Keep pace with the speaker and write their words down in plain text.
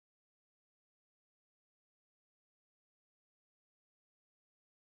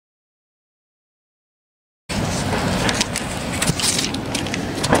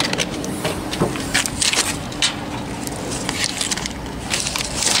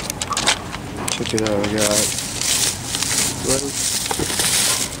Check it out, we got rice,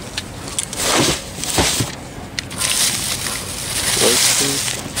 cake,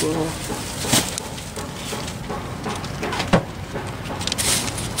 well,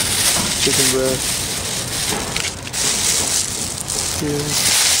 chicken breast, here.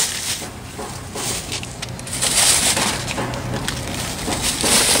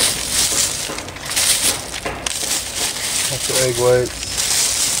 Lots of egg whites.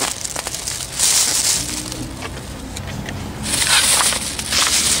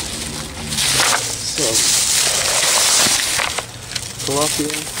 Some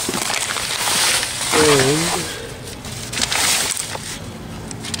tilapia. And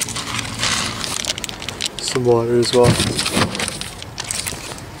some water as well.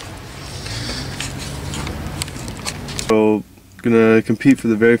 So, gonna compete for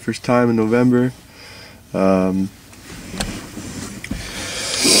the very first time in November. I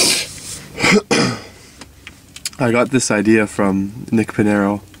got this idea from Nick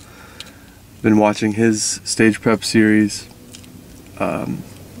Pinero. Been watching his stage prep series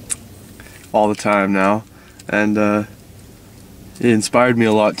all the time now, and it inspired me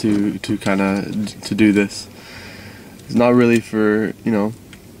a lot to do this. It's not really for, you know,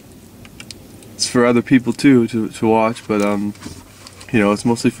 it's for other people too to watch, but you know, it's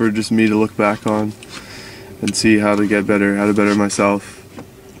mostly for just me to look back on and see how to get better, how to better myself,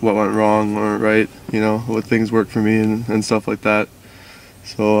 what went wrong or right, you know, what things work for me and stuff like that.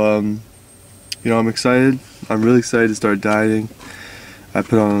 So you know, I'm excited. I'm really excited to start dieting. I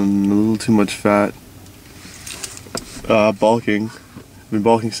put on a little too much fat. Bulking. I've been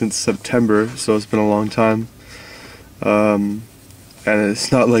bulking since September, so it's been a long time. And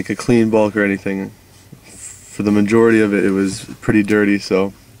it's not like a clean bulk or anything. For the majority of it, it was pretty dirty,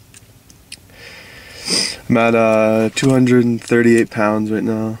 so I'm at 238 pounds right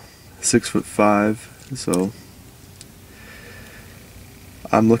now, 6'5", so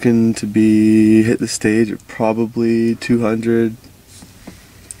I'm looking to hit the stage at probably 200,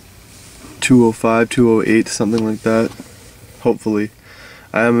 205, 208, something like that, hopefully.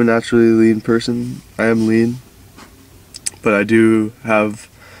 I am a naturally lean person. I am lean, but I do have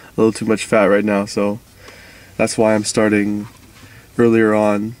a little too much fat right now, so that's why I'm starting earlier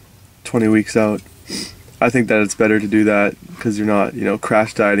on, 20 weeks out. I think that it's better to do that because you're not, you know,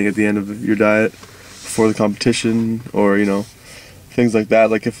 crash dieting at the end of your diet before the competition, or, you know, things like that.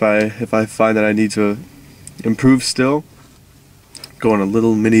 Like if I find that I need to improve still, go on a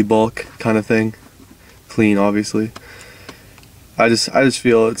little mini bulk kind of thing, clean obviously. I just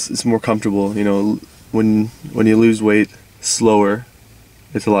feel it's more comfortable, you know, when you lose weight slower,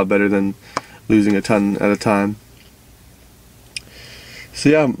 it's a lot better than losing a ton at a time. So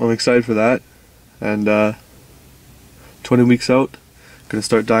yeah, I'm excited for that. And 20 weeks out, gonna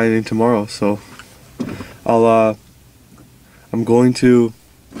start dieting tomorrow. So I'm going to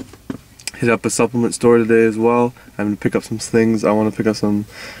hit up a supplement store today as well. I'm gonna pick up some things. I want to pick up some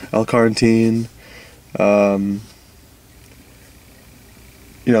L-carnitine,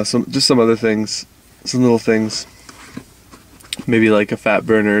 you know, some other things, some little things, maybe like a fat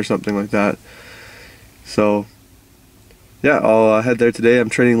burner or something like that. So yeah, I'll head there today. I'm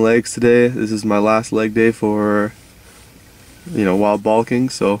training legs today. This is my last leg day for, you know, while bulking,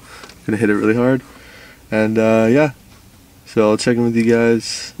 so I'm gonna hit it really hard. And yeah, so I'll check in with you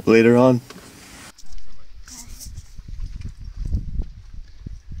guys later on.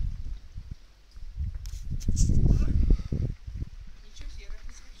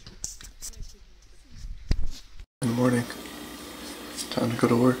 Good morning. Time to go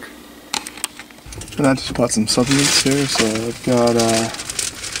to work. And I just bought some supplements here, so I've got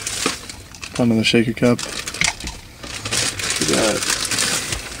another shaker cup. We got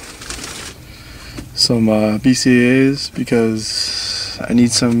some BCAAs because I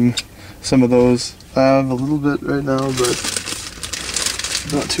need some of those. I have a little bit right now, but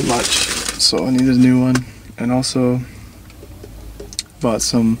not too much, so I needed a new one. And also bought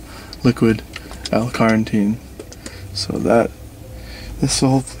some liquid L-carnitine, so this will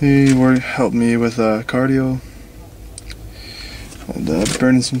hopefully help me with cardio and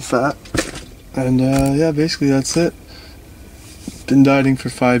burning some fat. And yeah, basically that's it. Been dieting for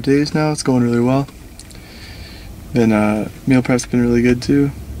 5 days now. It's going really well. Meal prep's been really good too.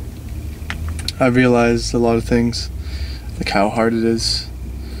 I've realized a lot of things, like how hard it is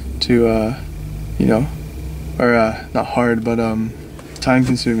to, you know, or not hard, but time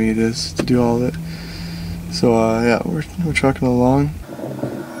consuming it is to do all of it. So yeah, we're trucking along.